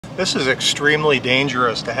This is extremely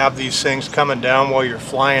dangerous to have these things coming down while you're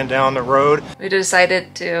flying down the road. We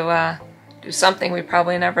decided to do something we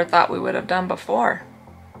probably never thought we would have done before.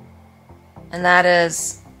 And that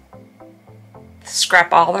is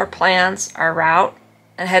scrap all our plans, our route,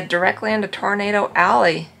 and head directly into Tornado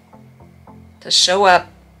Alley to show up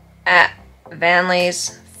at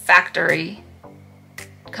Vanleigh's factory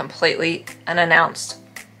completely unannounced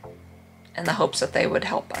in the hopes that they would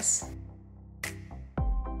help us.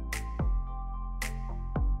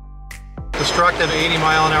 Destructive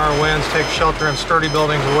 80-mile-an-hour winds take shelter in sturdy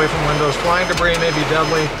buildings away from windows. Flying debris may be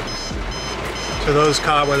deadly to those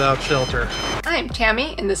caught without shelter. I'm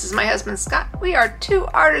Tammy, and this is my husband Scott. We are two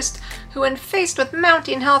artists who, when faced with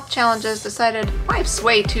mounting health challenges, decided life's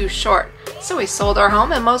way too short. So we sold our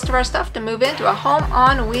home and most of our stuff to move into a home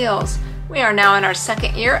on wheels. We are now in our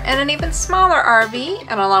second year in an even smaller RV,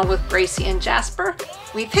 and along with Gracie and Jasper,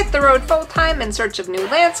 we've hit the road full-time in search of new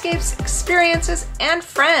landscapes, experiences, and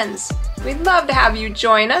friends. We'd love to have you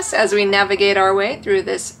join us as we navigate our way through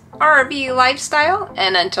this RV lifestyle,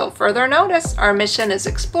 and until further notice, our mission is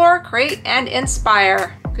explore, create, and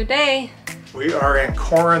inspire. Good day. We are in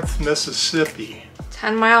Corinth, Mississippi.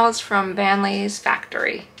 10 miles from Vanleigh's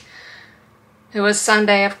factory. It was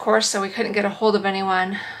Sunday, of course, so we couldn't get a hold of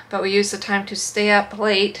anyone, but we used the time to stay up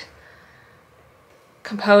late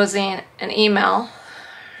composing an email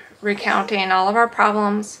recounting all of our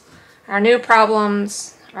problems, our new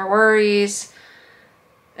problems, our worries,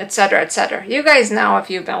 etc., etc. You guys know if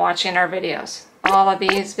you've been watching our videos. All of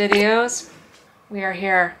these videos, we are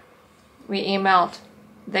here. We emailed,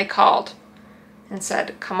 they called and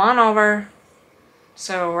said, come on over.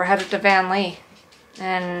 So we're headed to Vanleigh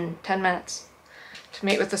in 10 minutes to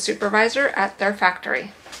meet with the supervisor at their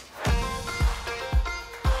factory.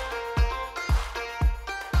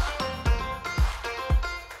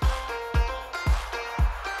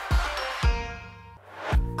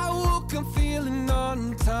 I woke up feeling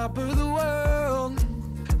on top of the world,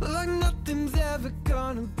 like nothing's ever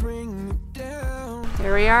gonna bring me down.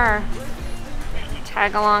 Here we are.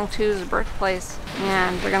 Tag along to's birthplace,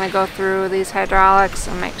 and we're gonna go through these hydraulics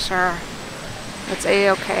and make sure it's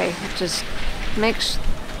a-okay. Just make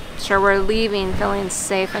sure we're leaving feeling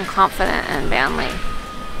safe and confident in Vanleigh.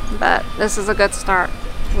 But this is a good start.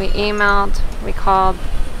 We emailed, we called,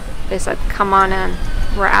 they said come on in.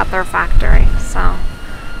 We're at their factory, so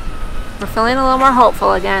we're feeling a little more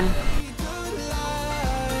hopeful again.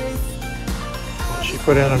 She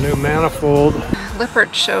put in a new manifold.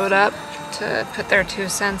 Lippert showed up to put their 2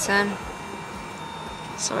 cents in.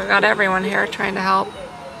 So we've got everyone here trying to help.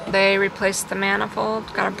 They replaced the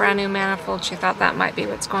manifold, got a brand new manifold. She thought that might be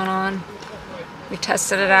what's going on. We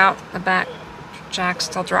tested it out, the back jack's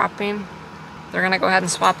still dropping. They're gonna go ahead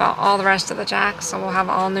and swap out all the rest of the jacks, so we'll have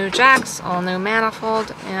all new jacks, all new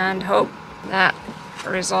manifold, and hope that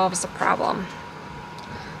resolves the problem.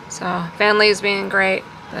 So Vanleigh's being great,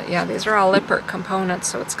 but yeah, these are all Lippert components,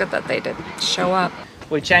 so it's good that they did show up.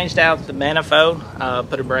 We changed out the manifold,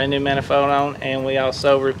 put a brand new manifold on, and we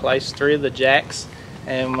also replaced 3 of the jacks.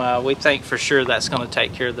 And we think for sure that's going to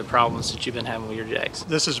take care of the problems that you've been having with your jacks.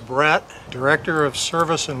 This is Brett, Director of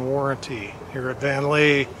Service and Warranty here at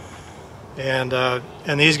Vanleigh.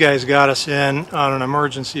 And these guys got us in on an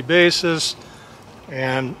emergency basis.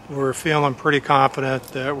 And we're feeling pretty confident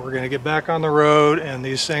that we're going to get back on the road and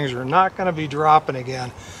these things are not going to be dropping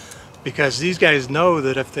again. Because these guys know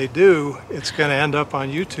that if they do, it's going to end up on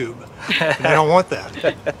YouTube. And I don't want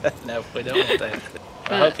that. No, we don't want that.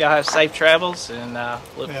 I hope y'all have safe travels, and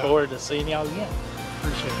look forward to seeing y'all again.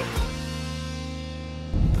 Appreciate it.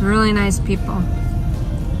 Really nice people.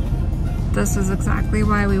 This is exactly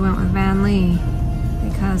why we went with Vanleigh,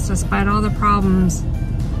 because despite all the problems,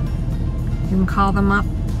 you can call them up,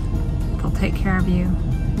 they'll take care of you.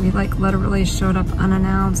 We like literally showed up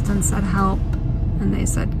unannounced and said help, and they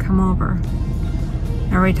said come over.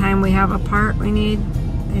 Every time we have a part we need,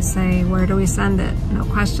 they say where do we send it? No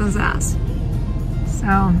questions asked. So,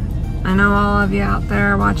 I know all of you out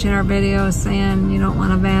there watching our videos saying you don't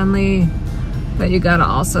want a Vanleigh, but you gotta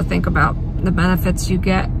also think about the benefits you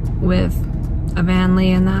get with a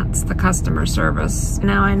Vanleigh, and that's the customer service.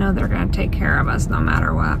 Now I know they're gonna take care of us no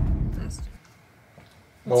matter what.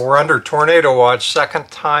 Well, we're under tornado watch, second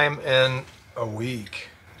time in a week.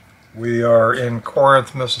 We are in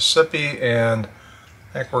Corinth, Mississippi, and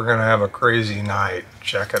I think we're gonna have a crazy night.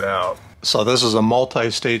 Check it out. So this is a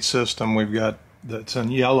multi-state system. We've got that's in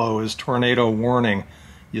yellow is tornado warning.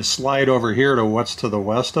 You slide over here to what's to the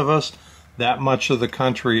west of us, that much of the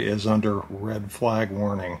country is under red flag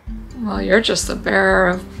warning. Well, you're just the bearer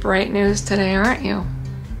of bright news today, aren't you?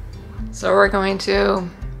 So we're going to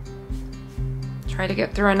try try to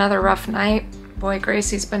get through another rough night. Boy,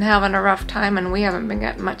 Gracie's been having a rough time and we haven't been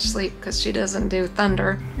getting much sleep because she doesn't do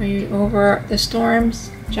thunder. Are you over the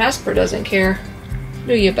storms? Jasper doesn't care.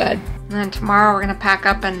 Do you, bud? And then tomorrow we're gonna pack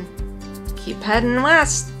up and keep heading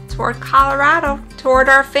west toward Colorado, toward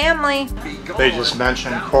our family. They just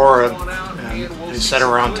mentioned Cora, and they said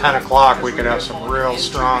around 10 o'clock we could have some real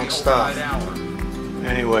strong stuff.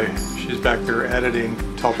 Anyway, she's back there editing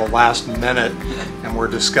till the last minute, and we're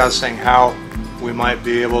discussing how we might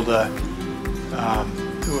be able to,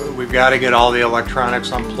 we've got to get all the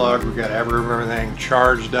electronics unplugged, we've got to have everything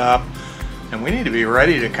charged up, and we need to be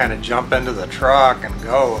ready to kind of jump into the truck and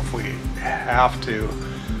go if we have to.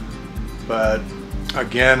 But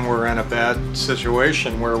again, we're in a bad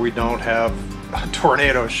situation where we don't have a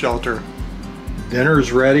tornado shelter.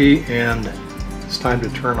 Dinner's ready and it's time to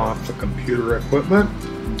turn off the computer equipment.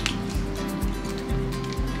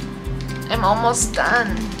 I'm almost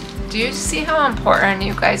done. Do you see how important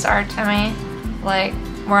you guys are to me? Like,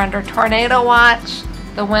 we're under tornado watch,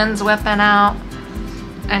 the wind's whipping out.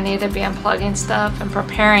 I need to be unplugging stuff and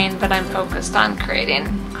preparing, but I'm focused on creating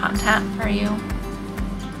content for you.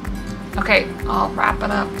 Okay, I'll wrap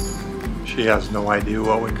it up. She has no idea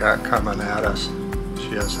what we got coming at us.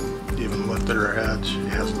 She hasn't even lifted her head. She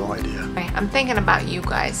has no idea. I'm thinking about you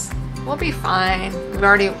guys. We'll be fine. We've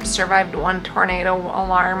already survived one tornado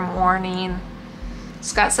alarm warning.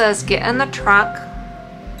 Scott says get in the truck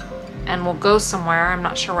and we'll go somewhere. I'm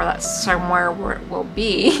not sure where that somewhere will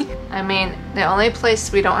be. I mean, the only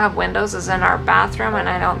place we don't have windows is in our bathroom, and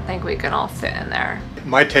I don't think we can all fit in there.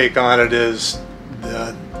 My take on it is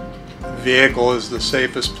the vehicle is the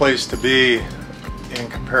safest place to be in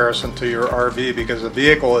comparison to your RV, because a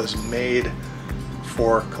vehicle is made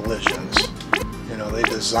for collisions. You know, they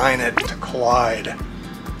design it to collide.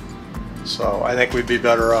 So I think we'd be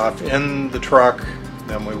better off in the truck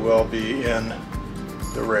than we will be in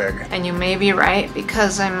the rig. And you may be right,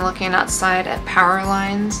 because I'm looking outside at power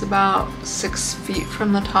lines about 6 feet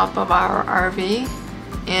from the top of our RV,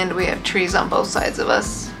 and we have trees on both sides of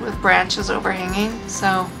us with branches overhanging,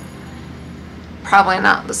 so probably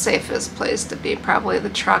not the safest place to be. Probably the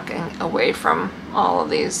truck and away from all of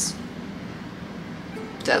these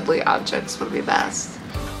deadly objects would be best.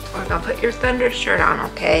 We're gonna put your thunder shirt on,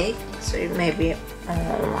 okay? So you maybe,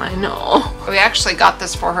 oh, I know. We actually got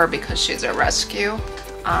this for her because she's a rescue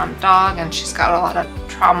dog and she's got a lot of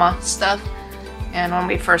trauma stuff. And when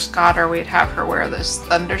we first got her, we'd have her wear this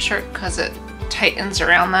thunder shirt because it tightens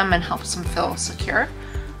around them and helps them feel secure.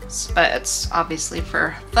 But it's obviously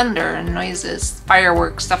for thunder and noises,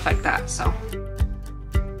 fireworks, stuff like that, so.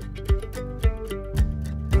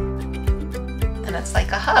 And it's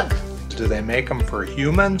like a hug. Do they make them for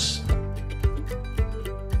humans?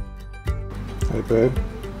 Hey, babe.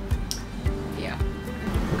 Yeah.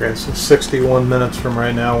 Okay, so 61 minutes from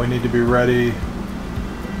right now, we need to be ready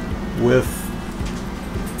with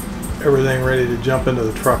everything ready to jump into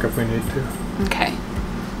the truck if we need to. Okay.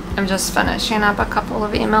 I'm just finishing up a couple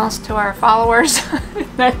of emails to our followers.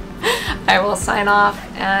 I will sign off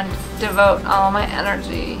and devote all my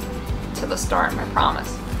energy to the storm, I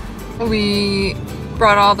promise. We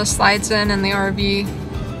brought all the slides in the RV,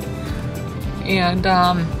 and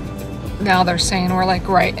now they're saying we're like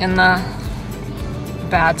right in the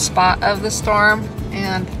bad spot of the storm,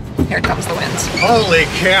 and here comes the winds. Holy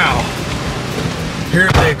cow!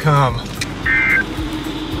 Here they come.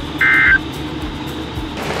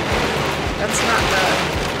 That's not the...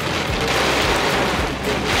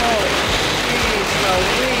 Oh, jeez,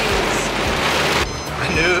 Louise.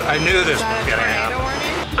 I knew this was gonna happen.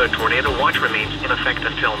 The tornado watch remains in effect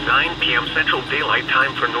until 9 p.m. Central Daylight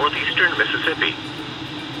Time for northeastern Mississippi.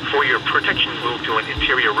 For your protection, move to an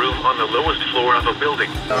interior room on the lowest floor of a building.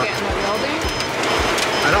 Okay, in the building?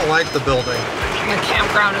 I don't like the building. The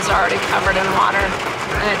campground is already covered in water,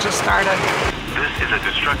 and it just started. This is a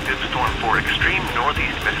destructive storm for extreme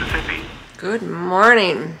northeast Mississippi. Good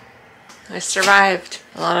morning. I survived.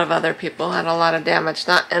 A lot of other people had a lot of damage,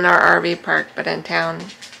 not in our RV park, but in town,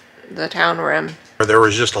 the town we're in. There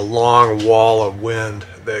was just a long wall of wind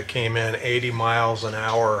that came in 80 miles an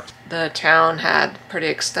hour. The town had pretty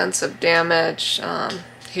extensive damage,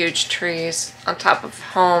 huge trees on top of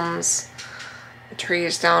homes,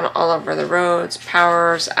 trees down all over the roads,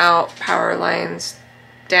 powers out, power lines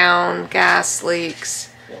down, gas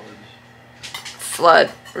leaks,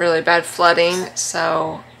 flood, really bad flooding.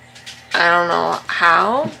 So I don't know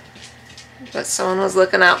how, but someone was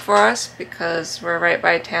looking out for us because we're right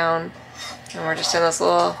by town. And we're just in this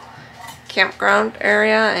little campground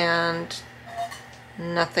area, and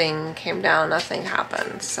nothing came down, nothing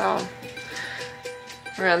happened. So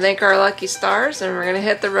we're gonna thank our lucky stars, and we're gonna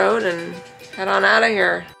hit the road and Head on out of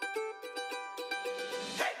here.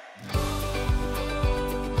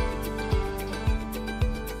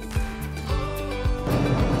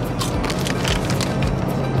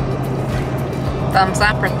 Thumbs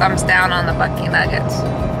up or thumbs down on the Bucky nuggets?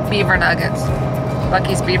 Beaver nuggets.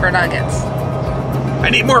 Bucky's beaver nuggets. I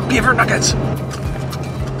need more beaver nuggets.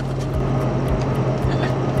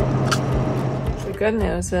 The good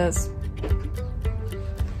news is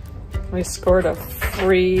we scored a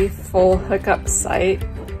free full hookup site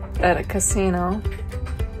at a casino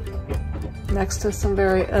next to some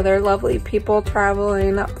very other lovely people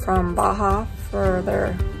traveling up from Baja for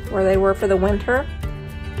where they were for the winter.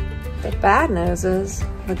 The bad news is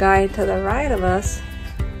the guy to the right of us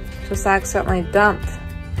just accidentally dumped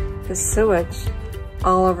his sewage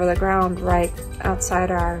all over the ground right outside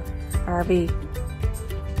our RV.